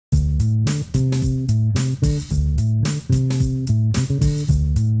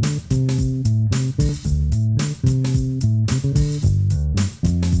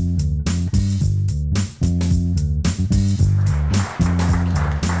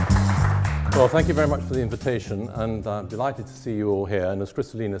Well, thank you very much for the invitation, and I'm delighted to see you all here. And as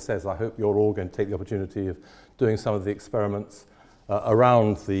Kristalina says, I hope you're all going to take the opportunity of doing some of the experiments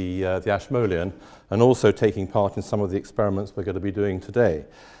around the Ashmolean, and also taking part in some of the experiments we're going to be doing today.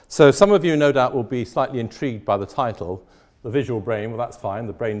 So some of you, no doubt, will be slightly intrigued by the title, the visual brain. Well, that's fine.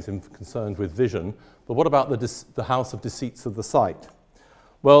 The brain's concerned with vision. But what about the House of Deceits of the Sight?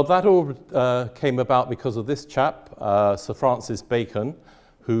 Well, that all came about because of this chap, Sir Francis Bacon,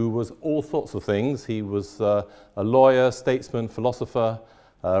 who was all sorts of things. He was a lawyer, statesman, philosopher,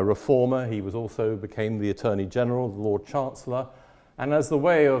 reformer. He was also became the Attorney General, the Lord Chancellor. And as the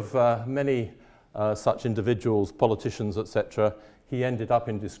way of many such individuals, politicians, etc., he ended up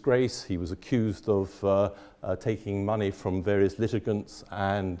in disgrace. He was accused of taking money from various litigants,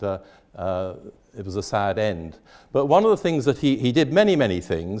 and it was a sad end. But one of the things that he did many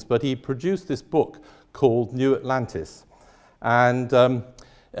things, but he produced this book called New Atlantis.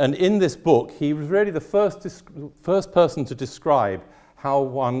 And in this book, he was really the first person to describe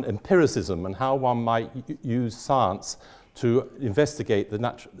how empiricism and how one might use science to investigate the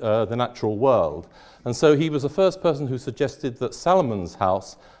natural world. And so he was the first person who suggested that Salomon's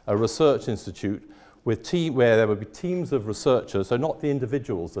House, a research institute where there would be teams of researchers, so not the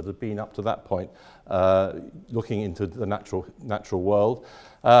individuals that had been up to that point looking into the natural world,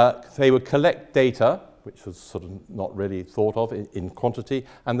 they would collect data, which was sort of not really thought of in quantity,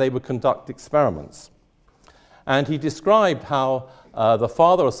 and they would conduct experiments. And he described how the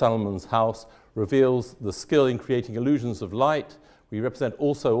father of Salomon's House reveals the skill in creating illusions of light. We represent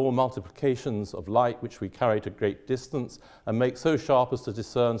also all multiplications of light which we carry to great distance and make so sharp as to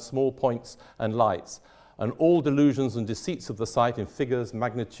discern small points and lights, and all delusions and deceits of the sight in figures,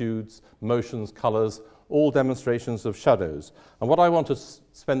 magnitudes, motions, colors, all demonstrations of shadows. And what I want to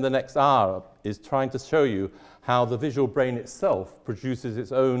spend the next hour is trying to show you how the visual brain itself produces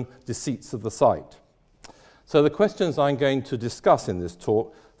its own deceits of the sight. So the questions I'm going to discuss in this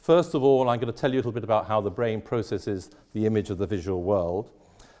talk, first of all, I'm going to tell you a little bit about how the brain processes the image of the visual world.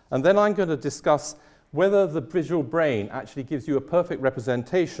 And then I'm going to discuss whether the visual brain actually gives you a perfect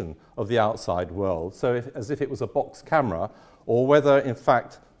representation of the outside world, so as if it was a box camera, or whether, in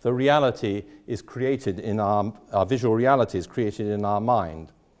fact, the reality is created in our visual reality is created in our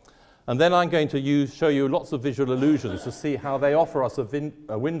mind. And then I'm going to show you lots of visual illusions to see how they offer us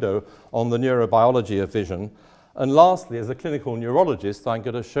a window on the neurobiology of vision. And lastly, as a clinical neurologist, I'm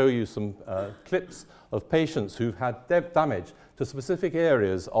going to show you some clips of patients who've had damage to specific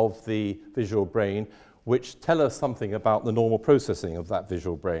areas of the visual brain, which tell us something about the normal processing of that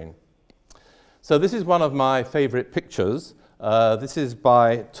visual brain. So this is one of my favorite pictures. This is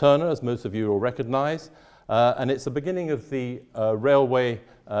by Turner, as most of you will recognize, and it's the beginning of the railway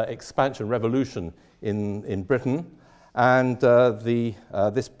expansion revolution in Britain. And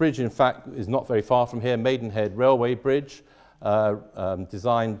this bridge, in fact, is not very far from here, Maidenhead Railway Bridge,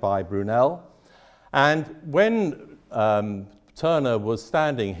 designed by Brunel. And when Turner was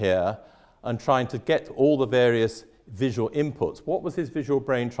standing here and trying to get all the various visual inputs, what was his visual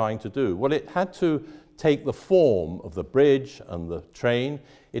brain trying to do? Well, it had to take the form of the bridge and the train.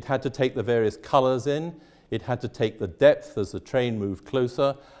 It had to take the various colors in. It had to take the depth as the train moved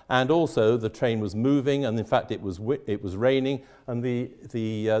closer, and also the train was moving, and in fact it was raining, and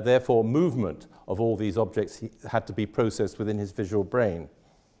therefore movement of all these objects had to be processed within his visual brain.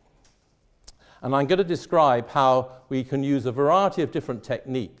 And I'm going to describe how we can use a variety of different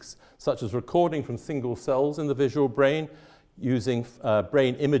techniques, such as recording from single cells in the visual brain, using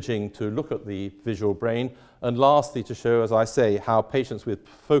brain imaging to look at the visual brain, and lastly to show, as I say, how patients with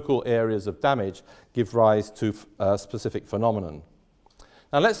focal areas of damage give rise to specific phenomenon.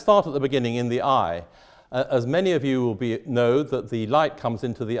 Now let's start at the beginning in the eye. As many of you will know that the light comes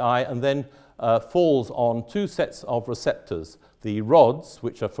into the eye and then falls on two sets of receptors, the rods,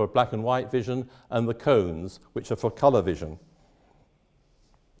 which are for black and white vision, and the cones, which are for color vision.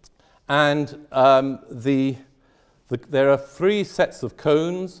 And there are three sets of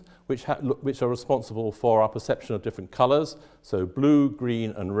cones which are responsible for our perception of different colors, so blue,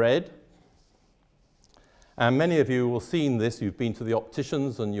 green, and red. And many of you will have seen this. You've been to the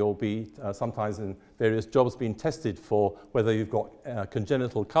opticians, and you'll be sometimes in various jobs being tested for whether you've got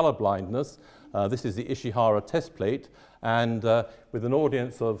congenital color blindness. This is the Ishihara test plate, and with an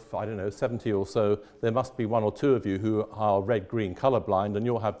audience of, I don't know, 70 or so, there must be one or two of you who are red-green colorblind, and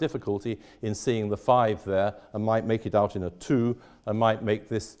you'll have difficulty in seeing the 5 there, and might make it out in a 2, and might make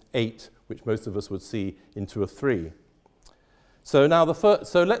this 8, which most of us would see, into a 3. So now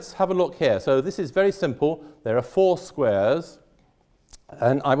so let's have a look here. So this is very simple. There are 4 squares,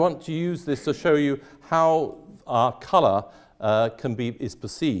 and I want to use this to show you how our color is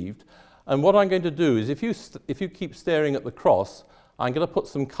perceived. And what I'm going to do is, if you keep staring at the cross, I'm going to put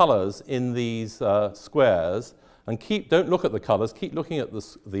some colours in these squares, and don't look at the colours, keep looking at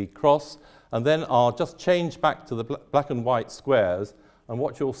the cross, and then I'll just change back to the black and white squares, and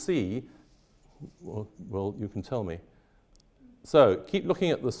what you'll see, well, you can tell me. So keep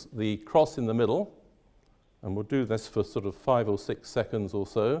looking at the cross in the middle, and we'll do this for sort of 5 or 6 seconds or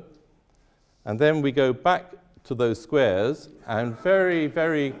so. And then we go back to those squares, and very,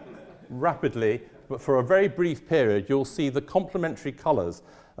 very rapidly, but for a very brief period, you'll see the complementary colours.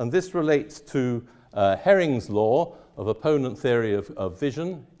 And this relates to Herring's law of opponent theory of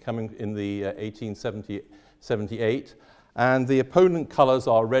vision, coming in the 1878. And the opponent colours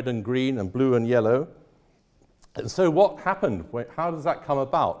are red and green and blue and yellow. And so what happened? How does that come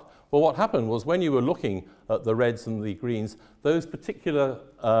about? Well, what happened was when you were looking at the reds and the greens, those particular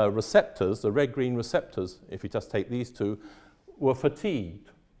receptors, the red-green receptors, if you just take these two, were fatigued.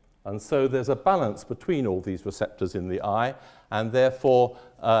 And so there's a balance between all these receptors in the eye, and therefore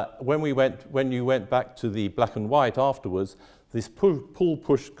when you went back to the black and white afterwards, this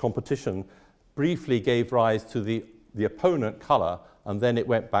pull-push competition briefly gave rise to the opponent colour, and then it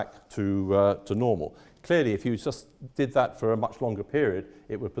went back to normal. Clearly, if you just did that for a much longer period,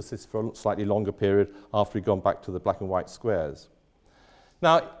 it would persist for a slightly longer period after we'd gone back to the black and white squares.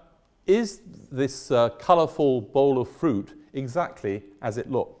 Now, is this colourful bowl of fruit exactly as it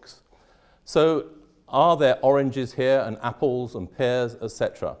looks? So, are there oranges here and apples and pears,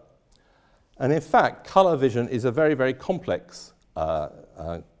 etc.? And in fact, colour vision is a very, very complex part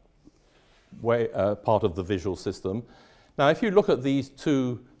of the visual system. Now, if you look at these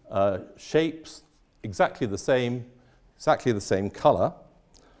two shapes, exactly the same colour,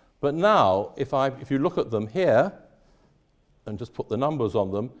 but now if you look at them here and just put the numbers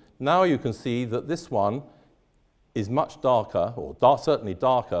on them, now you can see that this one is much darker, or certainly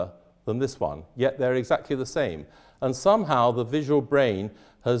darker than this one, yet they're exactly the same. And somehow the visual brain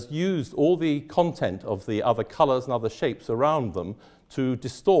has used all the content of the other colours and other shapes around them to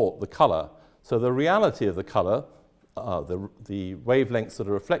distort the colour. So the reality of the colour, the wavelengths that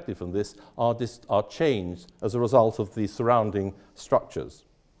are reflected from this, are changed as a result of the surrounding structures.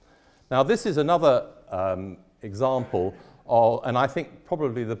 Now, this is another example of, and I think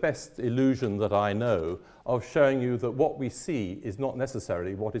probably the best illusion that I know, of showing you that what we see is not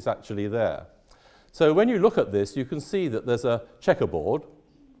necessarily what is actually there. So when you look at this, you can see that there's a checkerboard,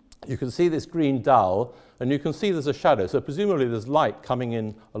 you can see this green dowel, and you can see there's a shadow. So presumably there's light coming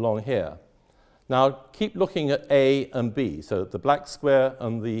in along here. Now, keep looking at A and B, so the black square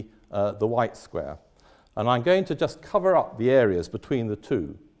and the white square. And I'm going to just cover up the areas between the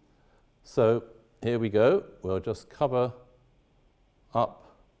two. So here we go. We'll just cover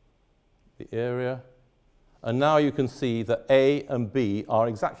up the area. And now you can see that A and B are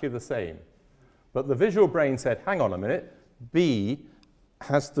exactly the same. But the visual brain said, hang on a minute, B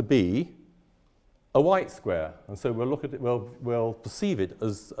has to be a white square. And so we'll look at it, we'll perceive it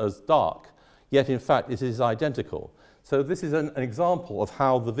as dark. Yet, in fact, it is identical. So this is an example of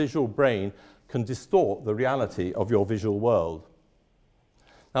how the visual brain can distort the reality of your visual world.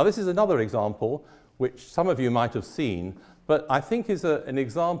 Now, this is another example which some of you might have seen, but I think is an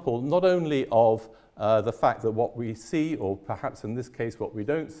example not only of the fact that what we see, or perhaps in this case what we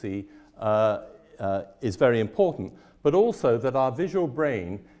don't see, is very important, but also that our visual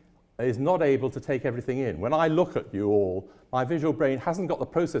brain is not able to take everything in. When I look at you all, my visual brain hasn't got the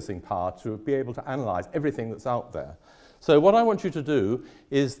processing power to be able to analyze everything that's out there. So what I want you to do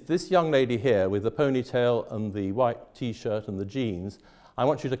is this young lady here with the ponytail and the white t-shirt and the jeans, I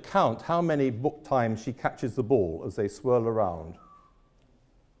want you to count how many times she catches the ball as they swirl around.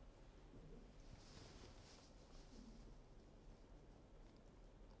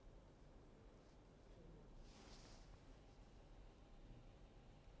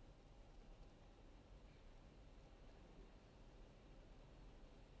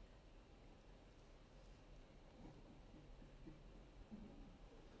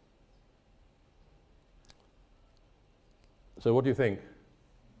 So what do you think?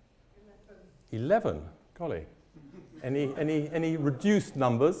 11. Golly. Any reduced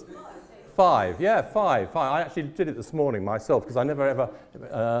numbers? 5. Yeah, 5. I actually did it this morning myself because I never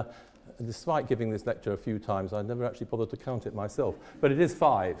ever, despite giving this lecture a few times, I never actually bothered to count it myself. But it is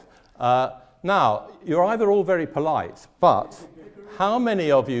 5. Now, you're either all very polite, but how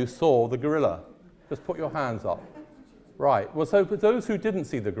many of you saw the gorilla? Just put your hands up. Right. Well, so for those who didn't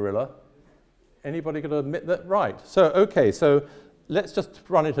see the gorilla, anybody going to admit that? Right. So, okay, so let's just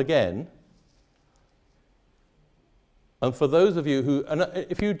run it again. And for those of you who, and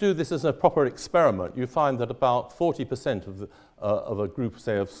if you do this as a proper experiment, you find that about 40% of a group,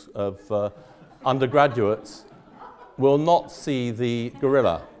 say, of undergraduates will not see the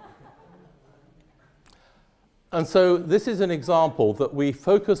gorilla. And so this is an example that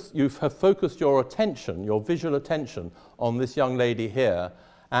you have focused your attention, your visual attention, on this young lady here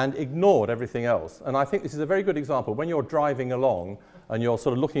and ignored everything else. And I think this is a very good example. When you're driving along and you're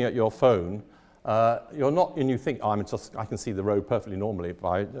sort of looking at your phone, you're not, and you think, oh, I can see the road perfectly normally,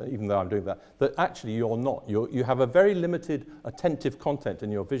 even though I'm doing that. But actually, you're not. You have a very limited attentive content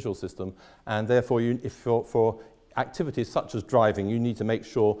in your visual system, and therefore, for activities such as driving, you need to make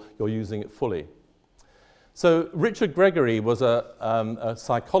sure you're using it fully. So Richard Gregory was a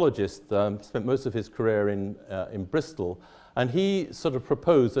psychologist, spent most of his career in Bristol, and he sort of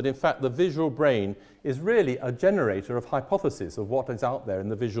proposed that, in fact, the visual brain is really a generator of hypotheses of what is out there in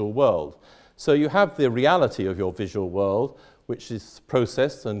the visual world. So you have the reality of your visual world, which is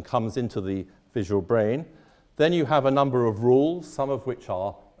processed and comes into the visual brain. Then you have a number of rules, some of which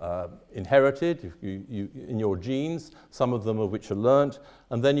are inherited in your genes, some of them of which are learnt,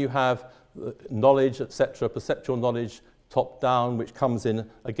 and then you have knowledge, etc., perceptual knowledge, top down, which comes in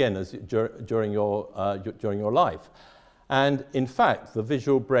again during your life. And in fact, the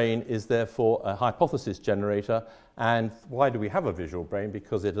visual brain is therefore a hypothesis generator. And why do we have a visual brain?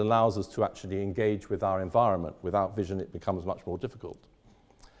 Because it allows us to actually engage with our environment. Without vision, it becomes much more difficult.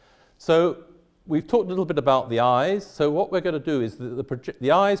 So we've talked a little bit about the eyes. So what we're going to do is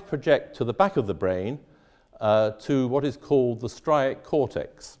the eyes project to the back of the brain to what is called the striate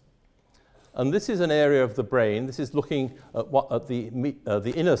cortex. And this is an area of the brain. This is looking at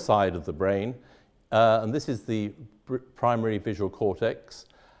the inner side of the brain. And this is the primary visual cortex.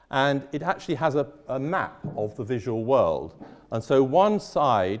 And it actually has a map of the visual world. And so one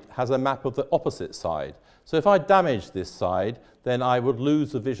side has a map of the opposite side. So if I damage this side, then I would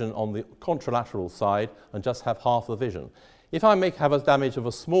lose the vision on the contralateral side and just have half the vision. If I have a damage of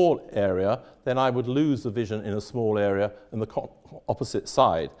a small area, then I would lose the vision in a small area in the opposite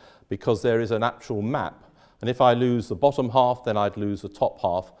side, because there is an actual map. And if I lose the bottom half, then I'd lose the top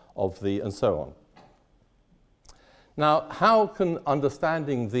half of and so on. Now, how can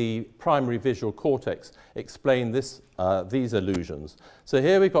understanding the primary visual cortex explain these illusions? So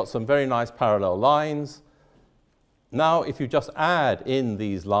here we've got some very nice parallel lines. Now, if you just add in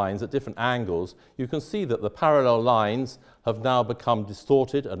these lines at different angles, you can see that the parallel lines have now become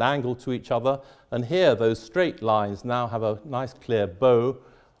distorted and angled to each other. And here, those straight lines now have a nice clear bow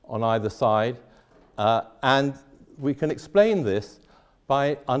on either side. And we can explain this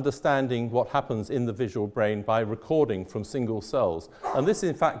by understanding what happens in the visual brain by recording from single cells. And this,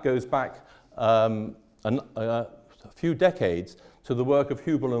 in fact, goes back a few decades to the work of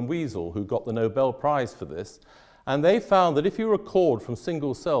Hubel and Wiesel, who got the Nobel Prize for this. And they found that if you record from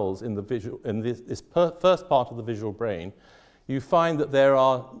single cells in this first part of the visual brain, you find that there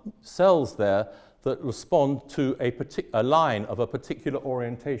are cells there that respond to a line of a particular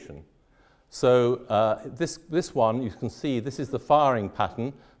orientation. So this one, you can see, this is the firing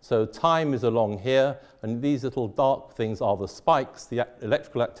pattern. So time is along here, and these little dark things are the spikes, the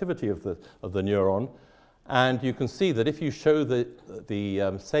electrical activity of the neuron. And you can see that if you show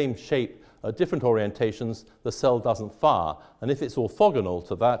the same shape at different orientations, the cell doesn't fire. And if it's orthogonal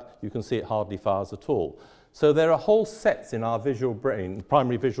to that, you can see it hardly fires at all. So there are whole sets in our visual brain,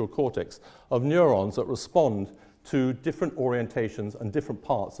 primary visual cortex, of neurons that respond to different orientations and different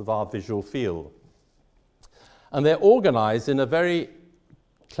parts of our visual field. And they're organized in a very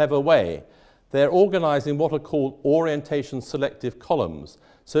clever way. They're organized in what are called orientation selective columns.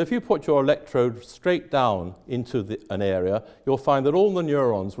 So if you put your electrode straight down into an area, you'll find that all the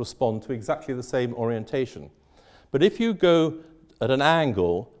neurons respond to exactly the same orientation. But if you go at an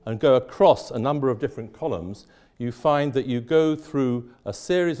angle and go across a number of different columns, you find that you go through a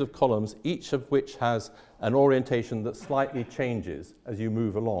series of columns, each of which has an orientation that slightly changes as you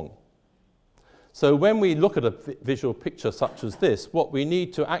move along. So when we look at a visual picture such as this, what we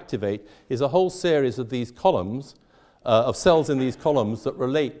need to activate is a whole series of these columns, of cells in these columns that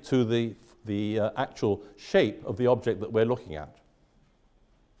relate to the actual shape of the object that we're looking at.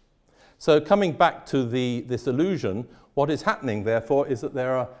 So coming back to this illusion, what is happening, therefore, is that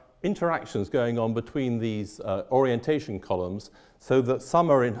there are interactions going on between these orientation columns, so that some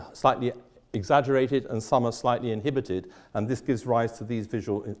are slightly exaggerated and some are slightly inhibited, and this gives rise to these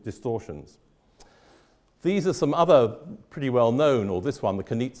visual distortions. These are some other pretty well known, or this one, the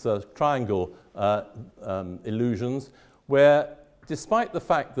Kanitsa triangle illusions, where despite the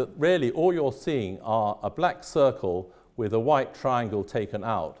fact that really all you're seeing are a black circle with a white triangle taken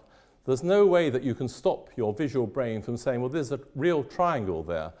out, there's no way that you can stop your visual brain from saying, well, there's a real triangle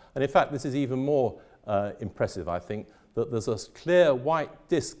there. And in fact, this is even more impressive, I think, that there's a clear white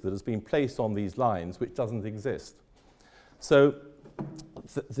disk that has been placed on these lines which doesn't exist. So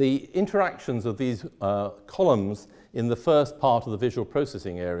the interactions of these columns in the first part of the visual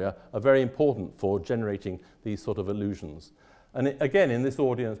processing area are very important for generating these sort of illusions. And again, in this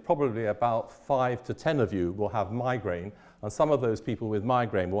audience, probably about 5 to 10 of you will have migraine, and some of those people with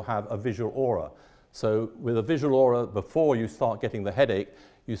migraine will have a visual aura. So with a visual aura, before you start getting the headache,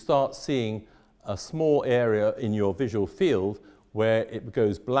 you start seeing a small area in your visual field where it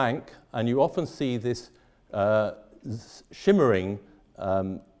goes blank, and you often see this shimmering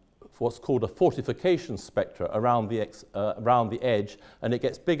what's called a fortification spectra around the edge, and it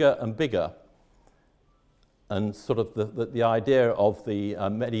gets bigger and bigger. And sort of the idea of the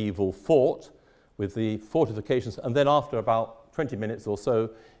medieval fort with the fortifications, and then after about 20 minutes or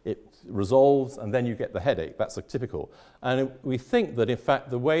so, it resolves, and then you get the headache. That's a typical. And we think that, in fact,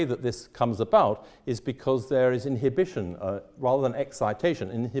 the way that this comes about is because there is inhibition, rather than excitation,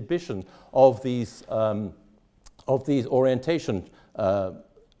 inhibition of these orientation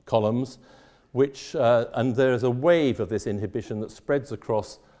columns, which, and there is a wave of this inhibition that spreads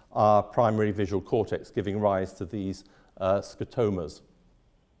across our primary visual cortex, giving rise to these scotomas.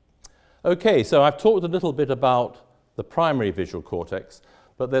 Okay, so I've talked a little bit about the primary visual cortex,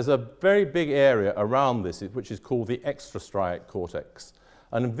 but there's a very big area around this, which is called the extrastriate cortex.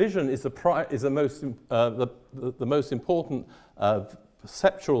 And vision is the most important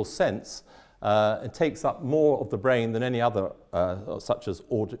perceptual sense. It takes up more of the brain than any other, such as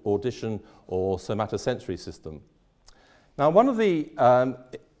audition or somatosensory system. Now, one of the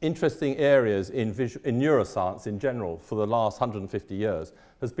interesting areas in neuroscience in general for the last 150 years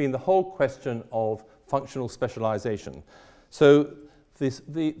has been the whole question of functional specialization. So this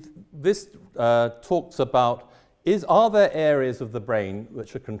talks about, are there areas of the brain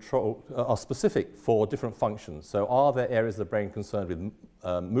which are specific for different functions? So are there areas of the brain concerned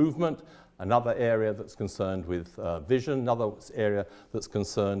with movement, another area that's concerned with vision, another area that's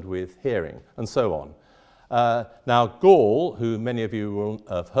concerned with hearing, and so on. Now, Gall, who many of you will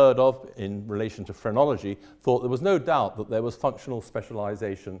have heard of in relation to phrenology, thought there was no doubt that there was functional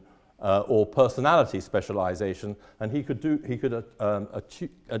specialization or personality specialization, and he could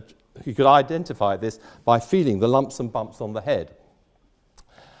identify this by feeling the lumps and bumps on the head.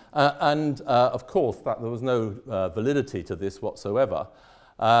 Of course, there was no validity to this whatsoever.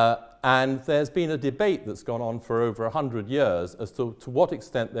 And there's been a debate that's gone on for over 100 years as to what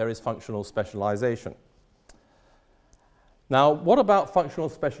extent there is functional specialization. Now, what about functional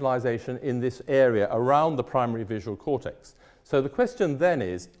specialization in this area around the primary visual cortex? So the question then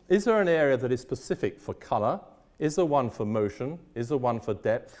is there an area that is specific for color? Is there one for motion? Is there one for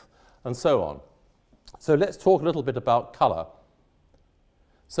depth? And so on. So let's talk a little bit about color.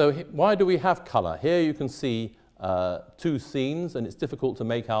 So why do we have color? Here you can see two scenes, and it's difficult to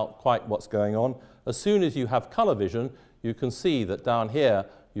make out quite what's going on. As soon as you have color vision, you can see that down here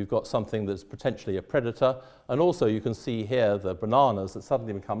you've got something that's potentially a predator, and also you can see here the bananas that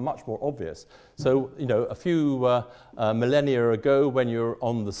suddenly become much more obvious. So, you know, a few millennia ago when you're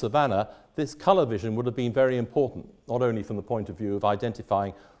on the savannah, this color vision would have been very important, not only from the point of view of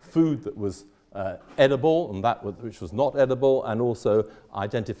identifying food that was edible and that which was not edible, and also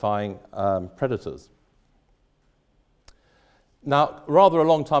identifying predators. Now, rather a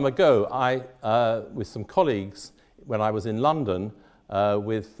long time ago, with some colleagues, when I was in London,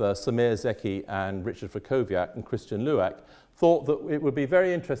 with Samir Zeki and Richard Frikowiak and Christian Luwak, thought that it would be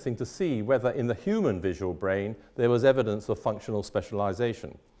very interesting to see whether in the human visual brain there was evidence of functional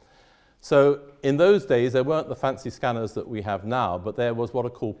specialization. So in those days, there weren't the fancy scanners that we have now, but there was what are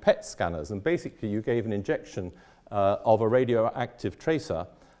called PET scanners, and basically you gave an injection of a radioactive tracer,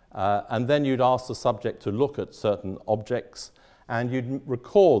 and then you'd ask the subject to look at certain objects, and you'd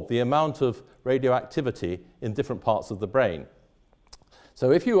record the amount of radioactivity in different parts of the brain.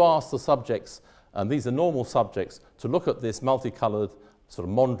 So if you ask the subjects, and these are normal subjects, to look at this multicolored sort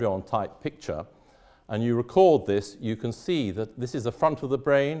of Mondrian type picture, and you record this, you can see that this is the front of the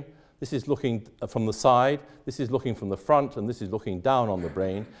brain, this is looking from the side, this is looking from the front, and this is looking down on the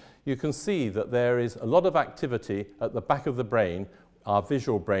brain. You can see that there is a lot of activity at the back of the brain, our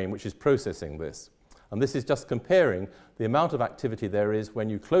visual brain, which is processing this. And this is just comparing the amount of activity there is when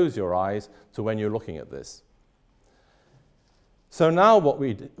you close your eyes to when you're looking at this. So now what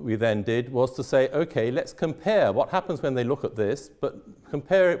we then did was to say, okay, let's compare what happens when they look at this, but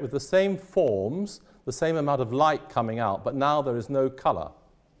compare it with the same forms, the same amount of light coming out, but now there is no color.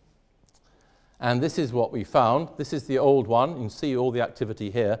 And this is what we found. This is the old one. You can see all the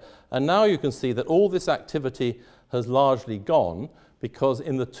activity here. And now you can see that all this activity has largely gone, because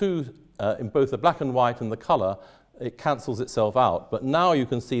in the two, in both the black and white and the color, it cancels itself out. But now you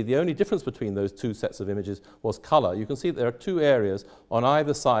can see the only difference between those two sets of images was color. You can see that there are two areas on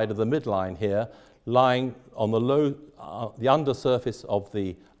either side of the midline here, lying on the low, the undersurface of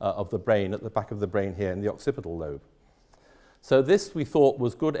the brain, at the back of the brain here in the occipital lobe. So this, we thought,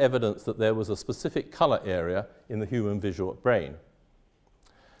 was good evidence that there was a specific color area in the human visual brain.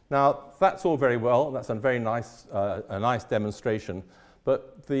 Now, that's all very well. That's a very nice, a nice demonstration.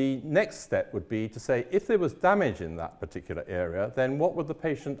 But the next step would be to say, if there was damage in that particular area, then what would the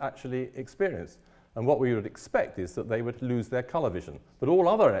patient actually experience? And what we would expect is that they would lose their color vision. But all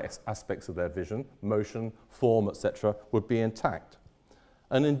other aspects of their vision, motion, form, etc., would be intact.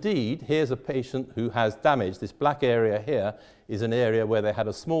 And indeed, here's a patient who has damage. This black area here is an area where they had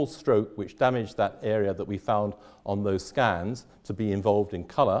a small stroke which damaged that area that we found on those scans to be involved in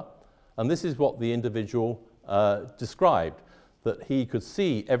color. And this is what the individual described, that he could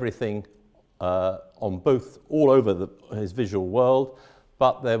see everything on both, all over his visual world,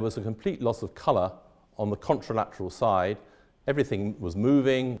 but there was a complete loss of color on the contralateral side. Everything was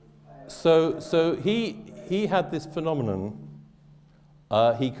moving. So he had this phenomenon.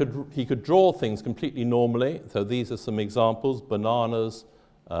 He could draw things completely normally. So these are some examples: bananas,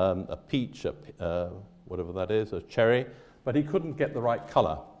 a peach, whatever that is, a cherry. But he couldn't get the right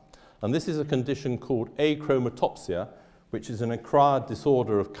color. And this is a condition called achromatopsia, which is an acquired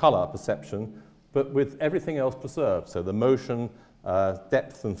disorder of color perception, but with everything else preserved. So the motion,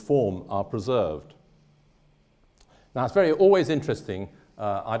 depth, and form are preserved. Now, it's always interesting.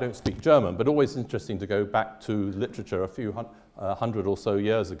 I don't speak German, but always interesting to go back to literature a few hundred or so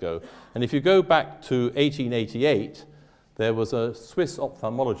years ago. And if you go back to 1888, there was a Swiss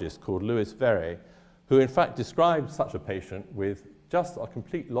ophthalmologist called Louis Verret, who in fact described such a patient with just a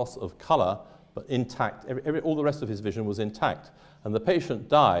complete loss of color, but intact. All the rest of his vision was intact. And the patient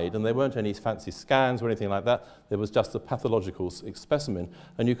died, and there weren't any fancy scans or anything like that. There was just a pathological specimen.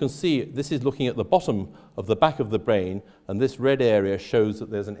 And you can see this is looking at the bottom of the back of the brain, and this red area shows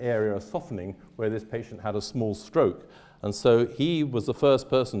that there's an area of softening where this patient had a small stroke. And so he was the first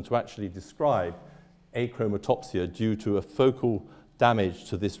person to actually describe achromatopsia due to a focal damage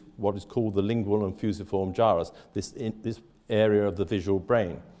to this, what is called the lingual and fusiform gyrus, this area of the visual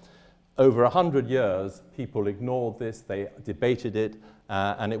brain. Over 100 years, people ignored this, they debated it,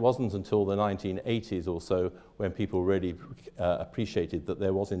 and it wasn't until the 1980s or so when people really appreciated that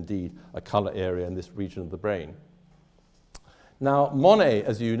there was indeed a color area in this region of the brain. Now, Monet,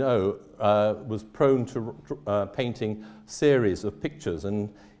 as you know, was prone to painting series of pictures,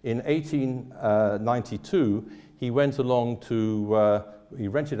 and in 1892, he went along to, he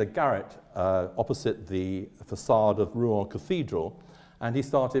rented a garret opposite the facade of Rouen Cathedral, and he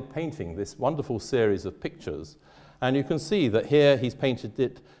started painting this wonderful series of pictures. And you can see that here he's painted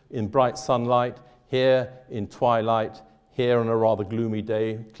it in bright sunlight, here in twilight, here on a rather gloomy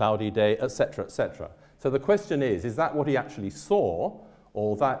day, cloudy day, etc., etc. So the question is that what he actually saw,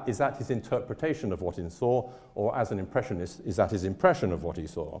 or is that his interpretation of what he saw, or as an impressionist, is that his impression of what he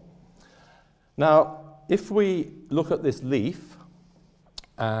saw? Now, if we look at this leaf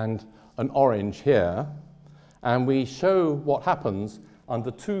and an orange here, and we show what happens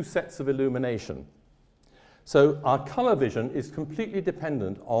under two sets of illumination. So our color vision is completely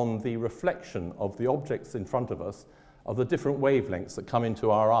dependent on the reflection of the objects in front of us, of the different wavelengths that come into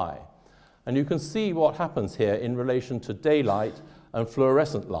our eye. And you can see what happens here in relation to daylight and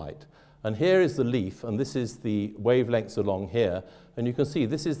fluorescent light. And here is the leaf, and this is the wavelengths along here. And you can see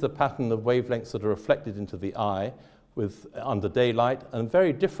this is the pattern of wavelengths that are reflected into the eye under daylight, and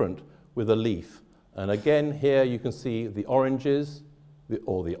very different with a leaf. And again, here you can see the oranges,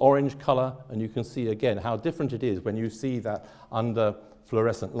 or the orange color, and you can see again how different it is when you see that under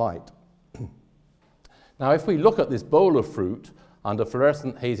fluorescent light. Now, if we look at this bowl of fruit under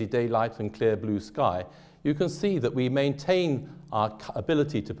fluorescent hazy daylight and clear blue sky, you can see that we maintain our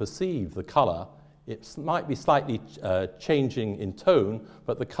ability to perceive the color. It might be slightly changing in tone,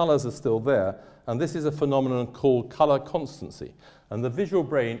 but the colors are still there. And this is a phenomenon called color constancy. And the visual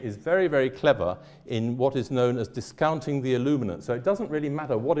brain is very, very clever in what is known as discounting the illuminant. So it doesn't really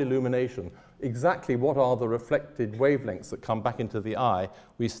matter what illumination, exactly what are the reflected wavelengths that come back into the eye,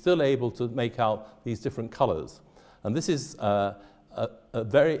 we're still able to make out these different colors. And this is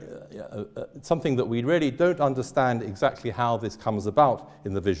something that we really don't understand exactly how this comes about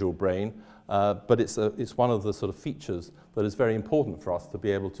in the visual brain, but it's one of the sort of features that is very important for us to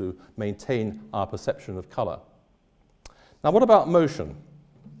be able to maintain our perception of color. Now, what about motion?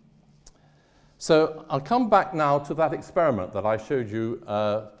 So I'll come back now to that experiment that I showed you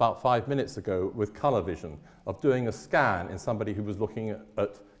about 5 minutes ago with colour vision, of doing a scan in somebody who was looking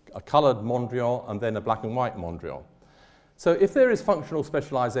at a coloured Mondrian and then a black and white Mondrian. So if there is functional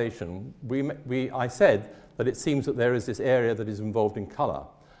specialization, I said that it seems that there is this area that is involved in colour.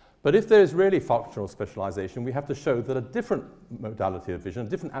 But if there is really functional specialization, we have to show that a different modality of vision, a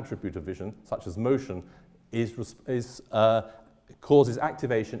different attribute of vision, such as motion, causes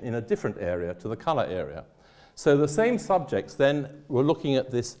activation in a different area to the colour area. So the same subjects then were looking at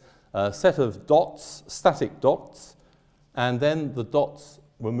this set of dots, static dots, and then the dots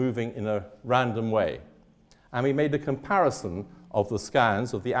were moving in a random way. And we made a comparison of the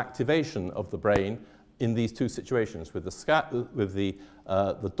scans of the activation of the brain in these two situations, with the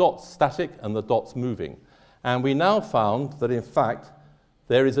dots static and the dots moving. And we now found that, in fact,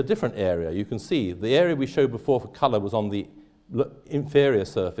 there is a different area. You can see the area we showed before for colour was on the inferior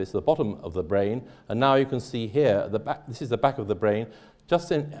surface, the bottom of the brain, and now you can see here, the back, this is the back of the brain.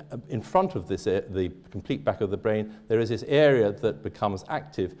 Just in front of this, the complete back of the brain, there is this area that becomes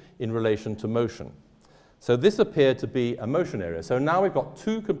active in relation to motion. So this appeared to be a motion area. So now we've got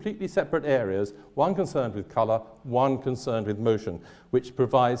two completely separate areas, one concerned with colour, one concerned with motion, which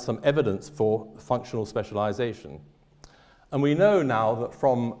provides some evidence for functional specialization. And we know now that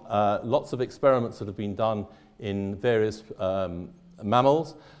from lots of experiments that have been done in various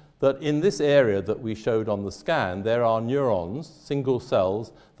mammals, that in this area that we showed on the scan, there are neurons, single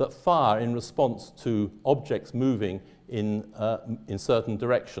cells, that fire in response to objects moving in certain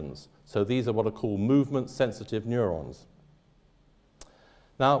directions. So these are what are called movement-sensitive neurons.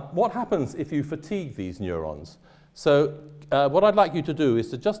 Now, what happens if you fatigue these neurons? So what I'd like you to do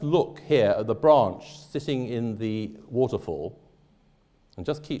is to just look here at the branch sitting in the waterfall, and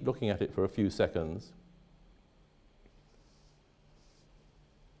just keep looking at it for a few seconds.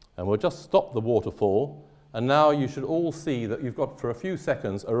 And we'll just stop the waterfall, and now you should all see that you've got, for a few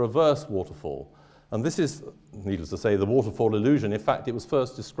seconds, a reverse waterfall. And this is, needless to say, the waterfall illusion. In fact, it was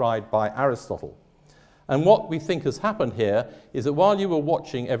first described by Aristotle. And what we think has happened here is that while you were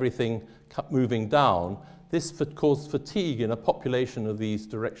watching everything moving down, this caused fatigue in a population of these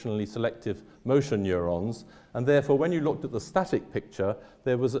directionally selective motion neurons, and therefore when you looked at the static picture,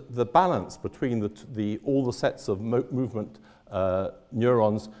 there was the balance between all the sets of movement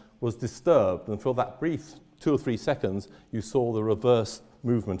neurons was disturbed, and for that brief 2 or 3 seconds, you saw the reverse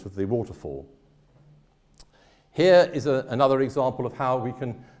movement of the waterfall. Here is another example of how we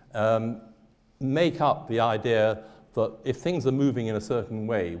can make up the idea that if things are moving in a certain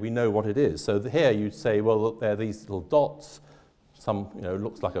way, we know what it is. So here you'd say, well, look, there are these little dots. Some,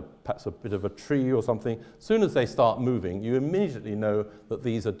 looks like perhaps a bit of a tree or something. As soon as they start moving, you immediately know that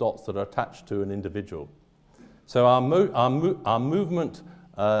these are dots that are attached to an individual. So our movement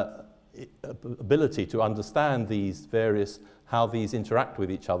ability to understand these how these interact with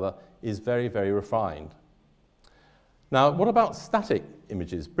each other is very, very refined. Now, what about static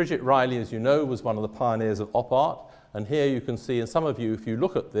images? Bridget Riley, as you know, was one of the pioneers of op art, and here you can see, and some of you, if you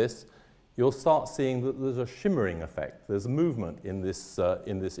look at this, you'll start seeing that there's a shimmering effect. There's movement in this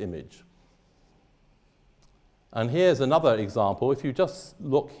image. And here's another example. If you just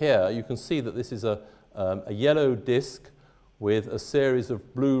look here, you can see that this is a yellow disc with a series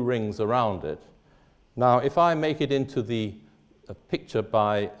of blue rings around it. Now, if I make it into a picture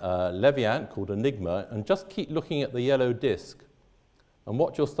by Leviant called Enigma, and just keep looking at the yellow disc, and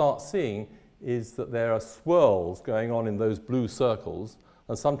what you'll start seeing is that there are swirls going on in those blue circles,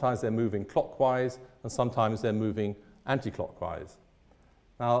 and sometimes they're moving clockwise, and sometimes they're moving anti-clockwise.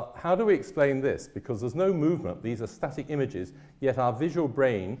 Now, how do we explain this? Because there's no movement, these are static images, yet our visual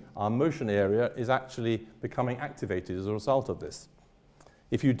brain, our motion area, is actually becoming activated as a result of this.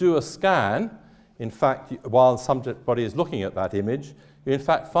 If you do a scan, in fact, while the subject body is looking at that image, you in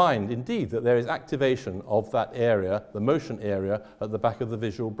fact find, indeed, that there is activation of that area, the motion area, at the back of the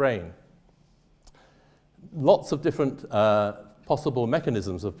visual brain. Lots of different possible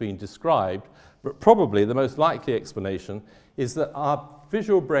mechanisms have been described, but probably the most likely explanation is that our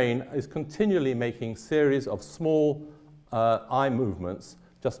visual brain is continually making series of small eye movements,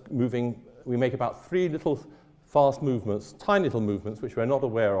 just moving. We make about 3 little fast movements, tiny little movements, which we're not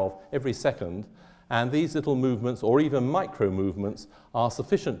aware of, every second. And these little movements, or even micro movements, are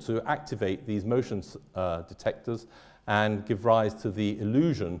sufficient to activate these motion detectors and give rise to the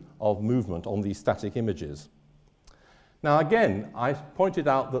illusion of movement on these static images. Now again, I pointed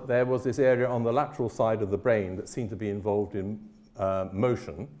out that there was this area on the lateral side of the brain that seemed to be involved in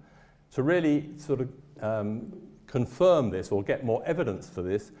motion. To really sort of confirm this or get more evidence for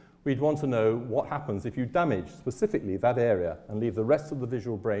this, we'd want to know what happens if you damage specifically that area and leave the rest of the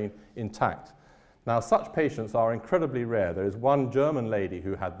visual brain intact. Now, such patients are incredibly rare. There is one German lady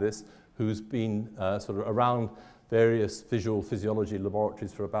who had this, who's been sort of around various visual physiology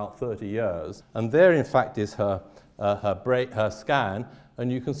laboratories for about 30 years. And there, in fact, is her scan.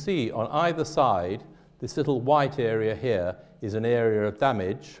 And you can see on either side, this little white area here is an area of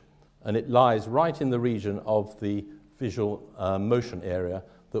damage, and it lies right in the region of the visual motion area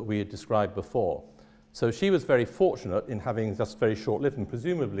that we had described before. So she was very fortunate in having just very short-lived, and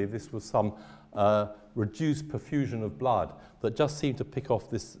presumably this was some reduced perfusion of blood that just seemed to pick off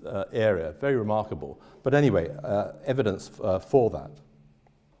this area. Very remarkable. But anyway, evidence for that.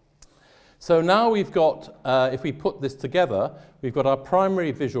 So now we've got, if we put this together, we've got our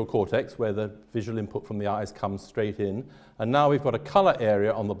primary visual cortex, where the visual input from the eyes comes straight in, and now we've got a color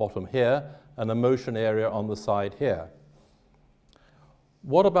area on the bottom here, and a motion area on the side here.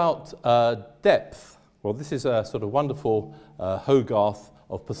 What about depth? Well, this is a sort of wonderful Hogarth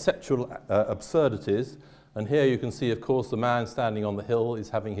of perceptual absurdities. And here you can see, of course, the man standing on the hill is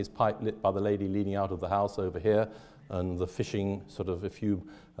having his pipe lit by the lady leaning out of the house over here, and the fishing sort of a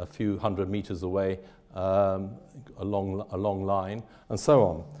few hundred meters away along a long line, and so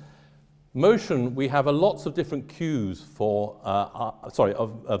on. Motion, we have lots of different cues for,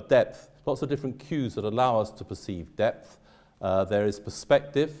 of depth, lots of different cues that allow us to perceive depth. There is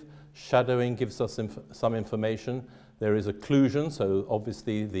perspective. Shadowing gives us some information. There is occlusion, so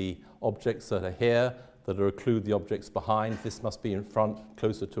obviously the objects that are here that occlude the objects behind. This must be in front,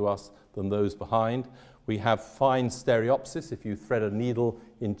 closer to us than those behind. We have fine stereopsis. If you thread a needle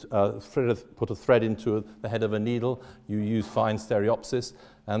into, put a thread into the head of a needle, you use fine stereopsis.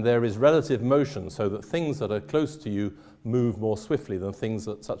 And there is relative motion, so that things that are close to you move more swiftly than things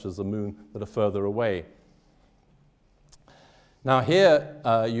that, such as the moon, that are further away. Now here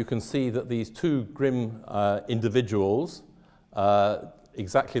you can see that these two grim individuals,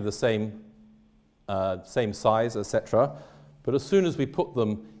 exactly the same size, etc. But as soon as we put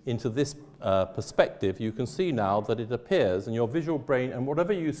them into this perspective, you can see now that it appears, and your visual brain, and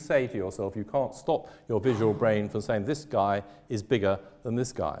whatever you say to yourself, you can't stop your visual brain from saying this guy is bigger than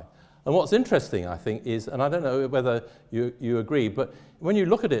this guy. And what's interesting, I think, is, and I don't know whether you agree, but when you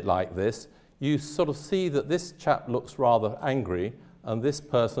look at it like this, you sort of see that this chap looks rather angry and this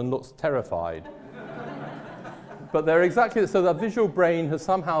person looks terrified. But they're exactly, so the visual brain has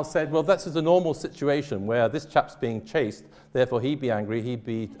somehow said, well, this is a normal situation where this chap's being chased, therefore he'd be angry, he'd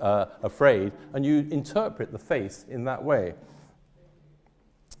be afraid, and you interpret the face in that way.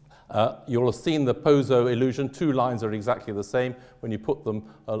 You'll have seen the Pozo illusion. Two lines are exactly the same. When you put them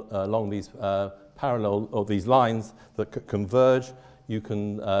along these parallel, or these lines that converge, you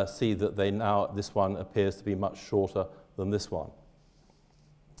can see that this one appears to be much shorter than this one.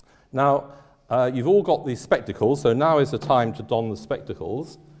 Now, you've all got these spectacles, so now is the time to don the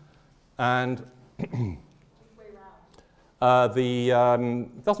spectacles. And it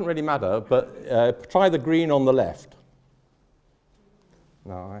doesn't really matter, but try the green on the left.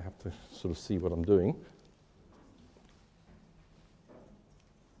 Now I have to sort of see what I'm doing.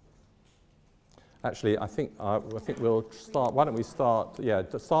 Actually, I think we'll start. Why don't we start? Yeah,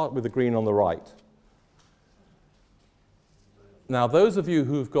 start with the green on the right. Now, those of you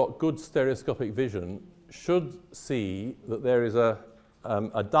who've got good stereoscopic vision should see that there is a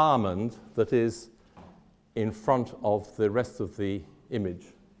diamond that is in front of the rest of the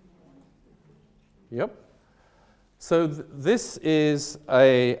image. Yep. So this is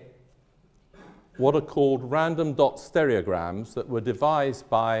what are called random dot stereograms that were devised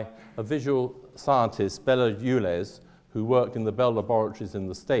by a visual scientist, Bela Yules, who worked in the Bell laboratories in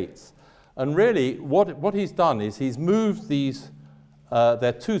the States. And really, what he's done is he's moved these,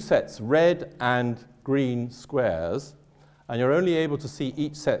 they're two sets, red and green squares, and you're only able to see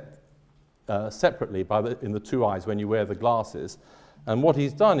each set separately in the two eyes when you wear the glasses. And what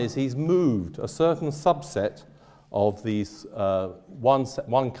he's done is he's moved a certain subset of these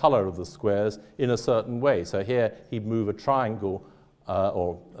one color of the squares in a certain way. So here he'd move a triangle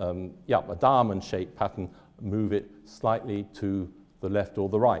a diamond-shaped pattern, move it slightly to the left or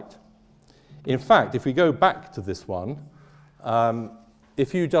the right. In fact, if we go back to this one,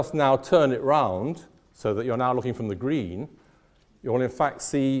 if you just now turn it round so that you're now looking from the green, you'll in fact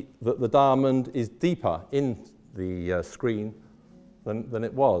see that the diamond is deeper in the screen than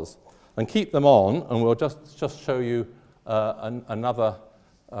it was. And keep them on, and we'll just show you another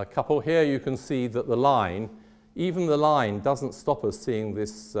couple. Here you can see that the line, even the line doesn't stop us seeing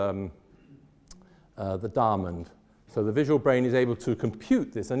this, the diamond. So the visual brain is able to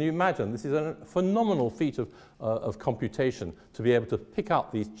compute this, and you imagine this is a phenomenal feat of computation to be able to pick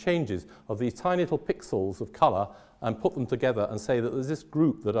up these changes of these tiny little pixels of color and put them together and say that there's this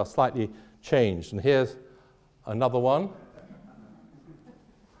group that are slightly changed. And here's another one.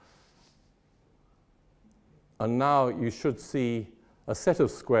 And now you should see a set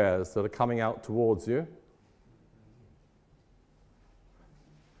of squares that are coming out towards you.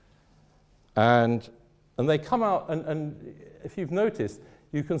 And they come out, and if you've noticed,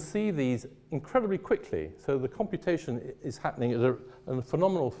 you can see these incredibly quickly. So the computation is happening at a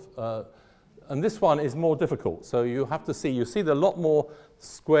phenomenal, and this one is more difficult. So you have to see, you see there are a lot more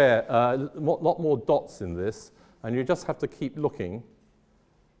lot more dots in this, and you just have to keep looking.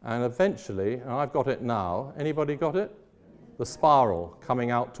 And eventually, and I've got it now, anybody got it? The spiral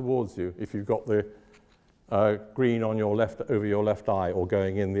coming out towards you if you've got the green on your left, over your left eye, or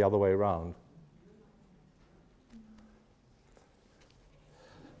going in the other way around.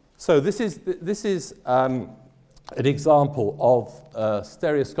 So this is an example of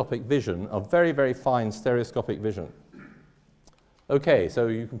stereoscopic vision, of very, very fine stereoscopic vision. Okay, so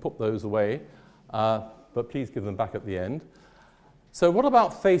you can put those away, but please give them back at the end. So what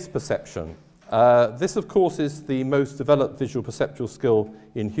about face perception? This, of course, is the most developed visual perceptual skill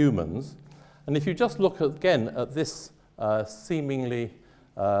in humans. And if you just look again at this seemingly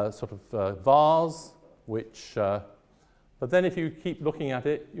sort of vase, which but then if you keep looking at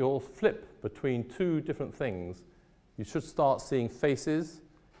it, you'll flip between two different things. You should start seeing faces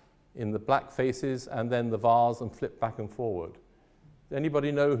in the black faces and then the vase and flip back and forward.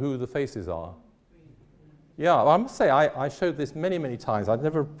 Anybody know who the faces are? Yeah, well, I must say I showed this many, many times. I'd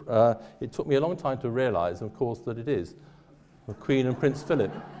never, it took me a long time to realize, of course, that it is the Queen and Prince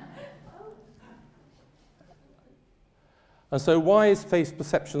Philip. And so why is face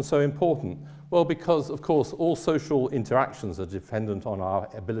perception so important? Well, because, of course, all social interactions are dependent on our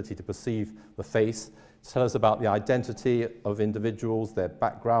ability to perceive the face, tell us about the identity of individuals, their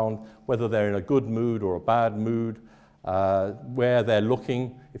background, whether they're in a good mood or a bad mood, where they're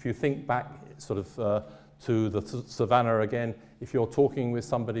looking. If you think back sort of to the savannah again, if you're talking with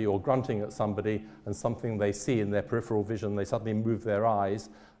somebody or grunting at somebody and something they see in their peripheral vision, they suddenly move their eyes,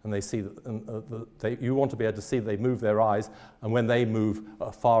 and they see that you want to be able to see that they move their eyes, and when they move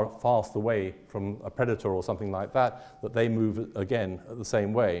fast away from a predator or something like that, that they move again the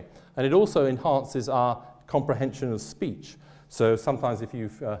same way. And it also enhances our comprehension of speech. So sometimes if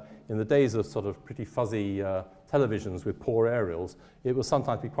you've, in the days of sort of pretty fuzzy televisions with poor aerials, it will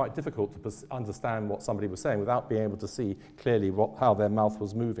sometimes be quite difficult to understand what somebody was saying without being able to see clearly how their mouth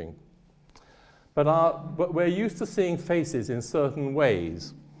was moving. But we're used to seeing faces in certain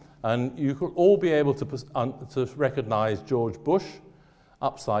ways. And you could all be able to recognize George Bush,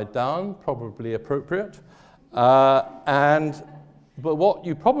 upside down, probably appropriate. But what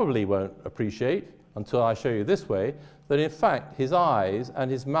you probably won't appreciate until I show you this way, that in fact his eyes and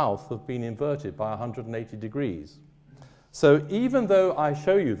his mouth have been inverted by 180 degrees. So even though I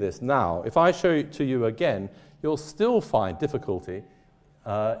show you this now, if I show it to you again, you'll still find difficulty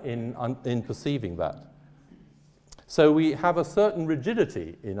in perceiving that. So we have a certain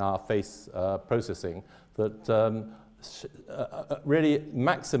rigidity in our face processing that really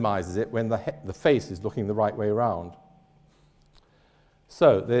maximizes it when the face is looking the right way around.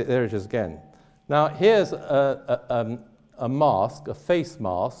 So there it is again. Now here's a mask, a face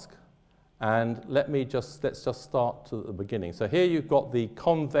mask, and let's just start to the beginning. So here you've got the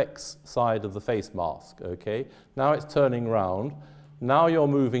convex side of the face mask, okay? Now it's turning round. Now you're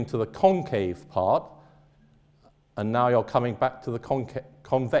moving to the concave part, and now you're coming back to the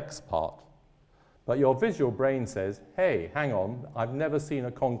convex part. But your visual brain says, hey, hang on, I've never seen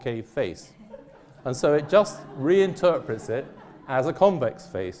a concave face. And so it just reinterprets it as a convex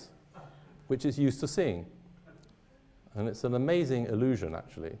face, which it's used to seeing. And it's an amazing illusion,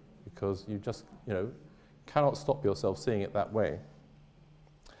 actually, because you just, cannot stop yourself seeing it that way.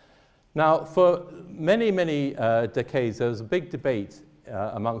 Now, for many, many decades, there was a big debate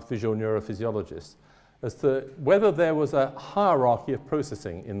amongst visual neurophysiologists as to whether there was a hierarchy of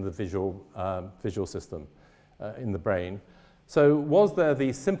processing in the visual system in the brain. So was there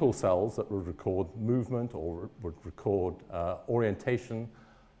these simple cells that would record movement or would record orientation,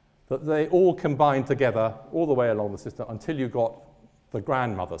 that they all combined together all the way along the system until you got the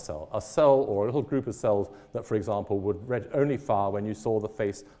grandmother cell, a cell or a little group of cells that, for example, would only fire when you saw the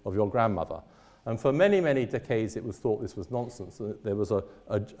face of your grandmother. And for many, many decades, it was thought this was nonsense. There was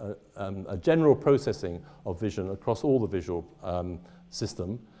a general processing of vision across all the visual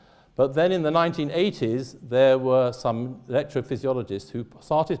system. But then in the 1980s, there were some electrophysiologists who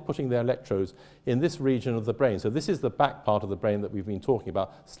started putting their electrodes in this region of the brain. So this is the back part of the brain that we've been talking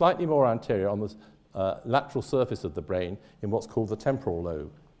about, slightly more anterior on the lateral surface of the brain in what's called the temporal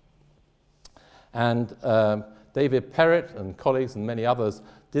lobe. And David Perrett and colleagues and many others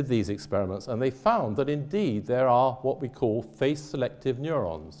did these experiments, and they found that indeed there are what we call face-selective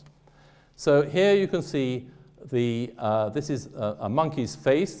neurons. So here you can see this is a monkey's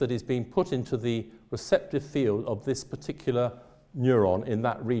face that is being put into the receptive field of this particular neuron in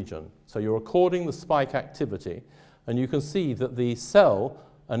that region. So you're recording the spike activity, and you can see that the cell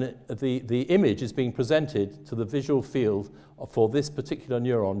and the image is being presented to the visual field for this particular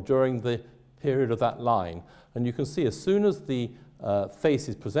neuron during the period of that line. And you can see as soon as the face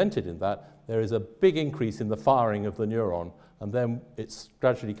is presented in that, there is a big increase in the firing of the neuron, and then it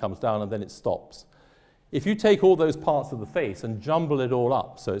gradually comes down and then it stops. If you take all those parts of the face and jumble it all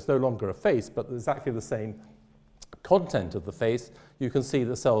up, so it's no longer a face, but exactly the same content of the face, you can see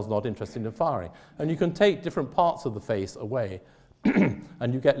the cell's not interested in firing. And you can take different parts of the face away,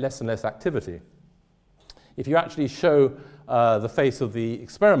 and you get less and less activity. If you actually show the face of the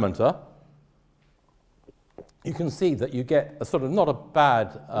experimenter, you can see that you get a sort of not a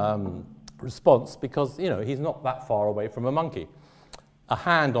bad response because, you know, he's not that far away from a monkey. A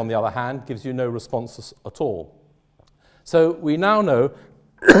hand, on the other hand, gives you no response at all. So we now know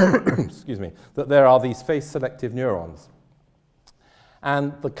excuse me, that there are these face-selective neurons.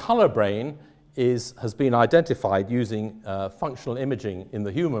 And the color brain has been identified using functional imaging in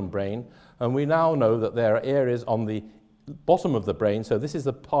the human brain, and we now know that there are areas on the bottom of the brain. So this is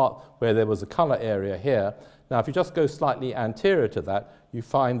the part where there was a color area here. Now, if you just go slightly anterior to that, you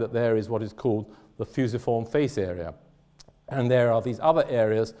find that there is what is called the fusiform face area. And there are these other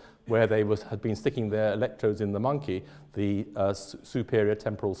areas where they had been sticking their electrodes in the monkey, the superior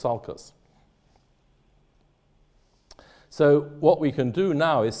temporal sulcus. So what we can do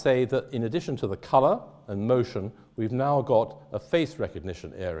now is say that in addition to the color and motion, we've now got a face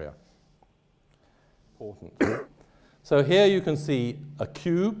recognition area. Important. So here you can see a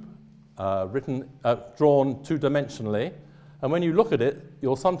cube drawn two-dimensionally, and when you look at it,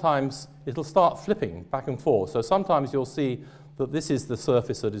 it'll start flipping back and forth. So sometimes you'll see that this is the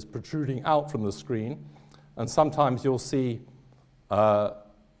surface that is protruding out from the screen, and sometimes you'll see, well,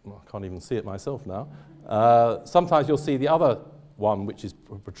 I can't even see it myself now, sometimes you'll see the other one which is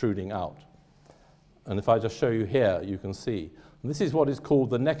protruding out. And if I just show you here, you can see. And this is what is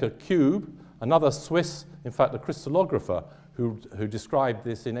called the Necker cube, another Swiss, in fact, a crystallographer who described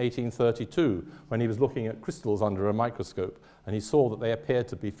this in 1832 when he was looking at crystals under a microscope, and he saw that they appeared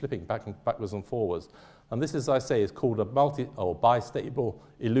to be flipping backwards and forwards. And this, as I say, is called a bistable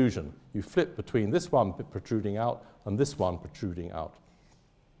illusion. You flip between this one protruding out and this one protruding out.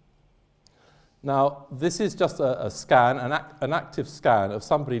 Now, this is just a scan, an active scan of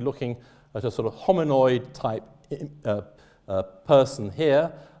somebody looking at a sort of hominoid type person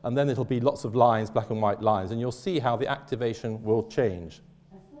here, and then it'll be lots of lines, black and white lines, and you'll see how the activation will change.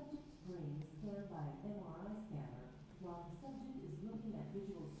 A subject's brain is scanned by an MRI scanner while the subject is looking at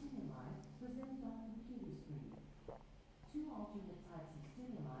visual stimuli presented on a computer screen. Two alternate types of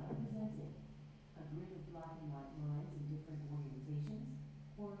stimuli are presented: a grid of black and white lines in different orientations,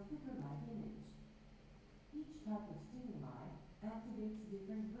 or a flicker-like image. Each type of stimuli activates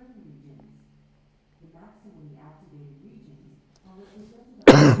different brain regions. The maximally activated regions are represented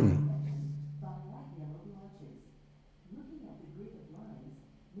by light-yellow blotches. Looking at the grid of lines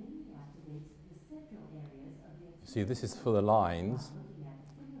mainly activates the central areas of the... See, this is for the lines,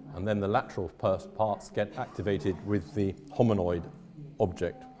 and then the lateral parts get activated with the hominoid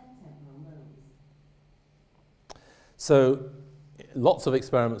object. So lots of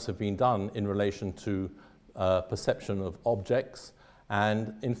experiments have been done in relation to perception of objects,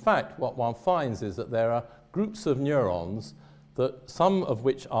 and in fact what one finds is that there are groups of neurons that some of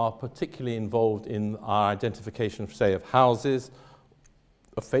which are particularly involved in our identification, say, of houses,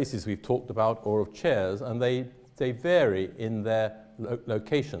 of faces we've talked about, or of chairs, and they vary in their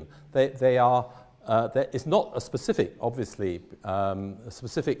location. It's not a specific, obviously, a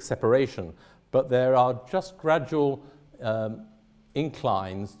specific separation, but there are just gradual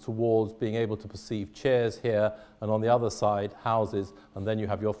inclines towards being able to perceive chairs here, and on the other side, houses, and then you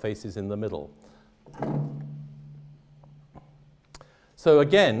have your faces in the middle. So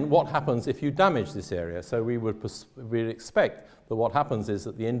again, what happens if you damage this area? So we'd expect that what happens is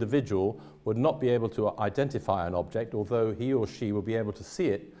that the individual would not be able to identify an object, although he or she will be able to see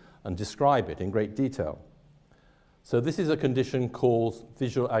it and describe it in great detail. So this is a condition called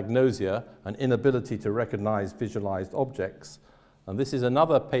visual agnosia, an inability to recognize visualized objects. And this is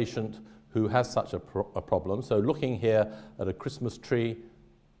another patient who has such a problem. So looking here at a Christmas tree,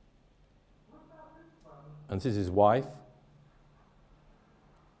 and this is his wife.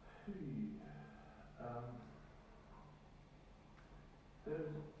 There's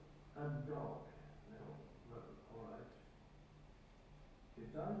a dog.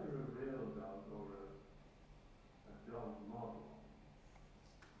 either a real dog or a dog model,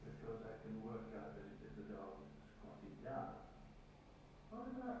 because I can work out that it is a dog squatted down. What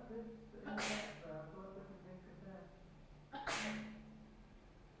about this in the background? What does it make of that?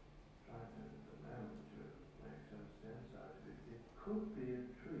 Trying to at the moment to make some sense out of it. It could be a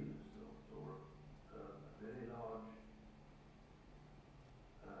tree of sorts, or a very large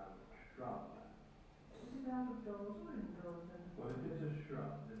shrub. Is it outdoors or indoors? Well, if it's a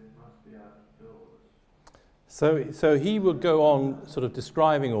shrub, then it must be outdoors. So he would go on sort of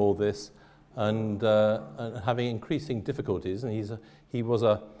describing all this and having increasing difficulties. And he was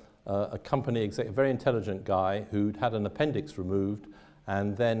a company executive, very intelligent guy who'd had an appendix removed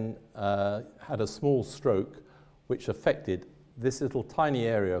and then had a small stroke which affected this little tiny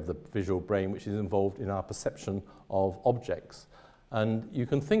area of the visual brain which is involved in our perception of objects. And you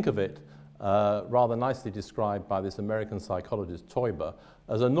can think of it rather nicely described by this American psychologist Teuber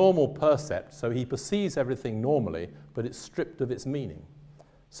as a normal percept. So he perceives everything normally, but it's stripped of its meaning.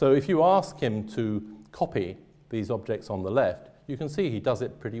 So if you ask him to copy these objects on the left, you can see he does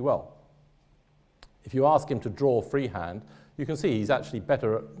it pretty well. If you ask him to draw freehand, you can see he's actually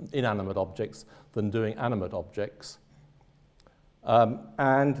better at inanimate objects than doing animate objects.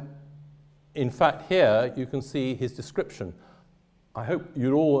 And in fact here you can see his description. I hope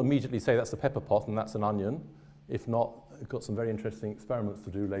you'll all immediately say that's a pepper pot and that's an onion. If not, I've got some very interesting experiments to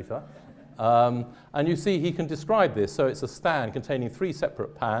do later. And you see he can describe this. So it's a stand containing 3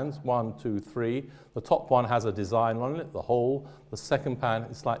 separate pans, 1, 2, 3. The top one has a design on it, the hole. The second pan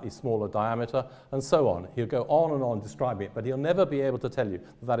is slightly smaller diameter, and so on. He'll go on and on describing it, but he'll never be able to tell you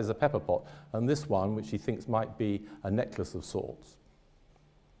that that is a pepper pot. And this one, which he thinks might be a necklace of sorts.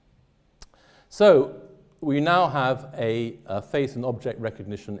 So we now have a face and object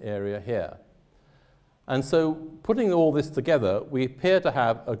recognition area here. And so putting all this together, we appear to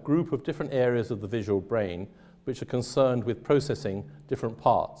have a group of different areas of the visual brain which are concerned with processing different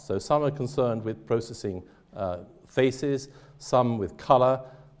parts. So some are concerned with processing faces, some with color,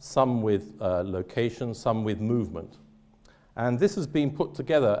 some with location, some with movement. And this has been put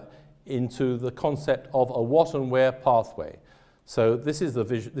together into the concept of a what and where pathway. So this is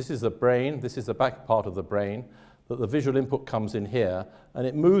the brain, this is the back part of the brain, that the visual input comes in here, and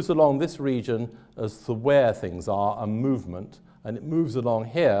it moves along this region as to where things are and movement, and it moves along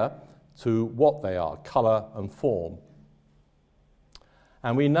here to what they are, color and form.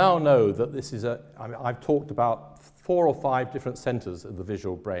 And we now know that this is I've talked about 4 or 5 different centers of the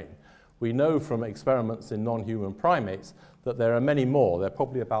visual brain. We know from experiments in non-human primates that there are many more. There are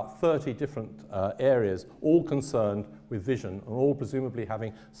probably about 30 different areas, all concerned with vision, and all presumably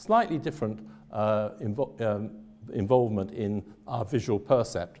having slightly different involvement in our visual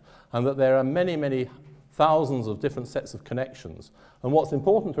percept, and that there are many, many thousands of different sets of connections. And what's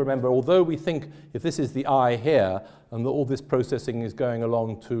important to remember, although we think if this is the eye here, and that all this processing is going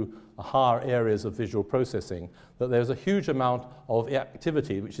along to higher areas of visual processing, that there's a huge amount of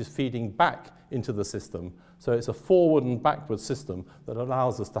activity which is feeding back into the system. So it's a forward and backward system that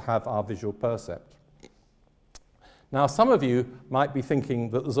allows us to have our visual percept. Now, some of you might be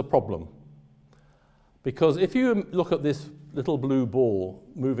thinking that there's a problem. Because if you look at this little blue ball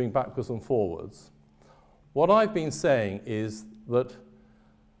moving backwards and forwards, what I've been saying is that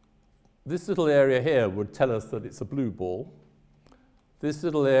this little area here would tell us that it's a blue ball. This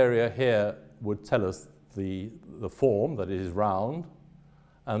little area here would tell us the form, that it is round.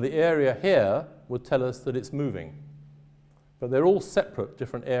 And the area here would tell us that it's moving. But they're all separate,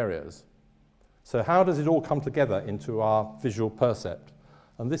 different areas. So how does it all come together into our visual percept?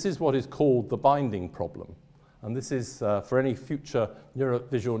 And this is what is called the binding problem. And this is, for any future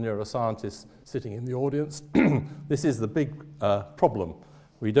visual neuroscientists sitting in the audience, this is the big problem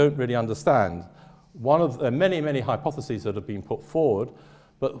we don't really understand. One of the many, many hypotheses that have been put forward,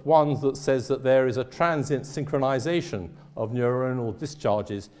 but one that says that there is a transient synchronization of neuronal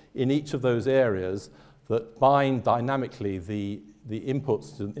discharges in each of those areas that bind dynamically the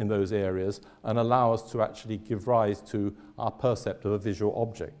inputs in those areas and allow us to actually give rise to our percept of a visual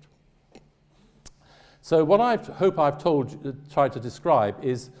object. So what I hope I've tried to describe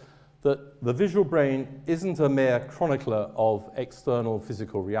is that the visual brain isn't a mere chronicler of external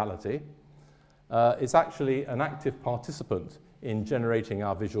physical reality. It's actually an active participant in generating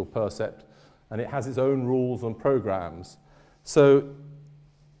our visual percept, and it has its own rules and programs. So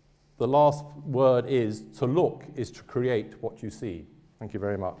the last word is to look is to create what you see. Thank you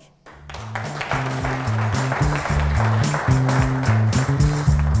very much.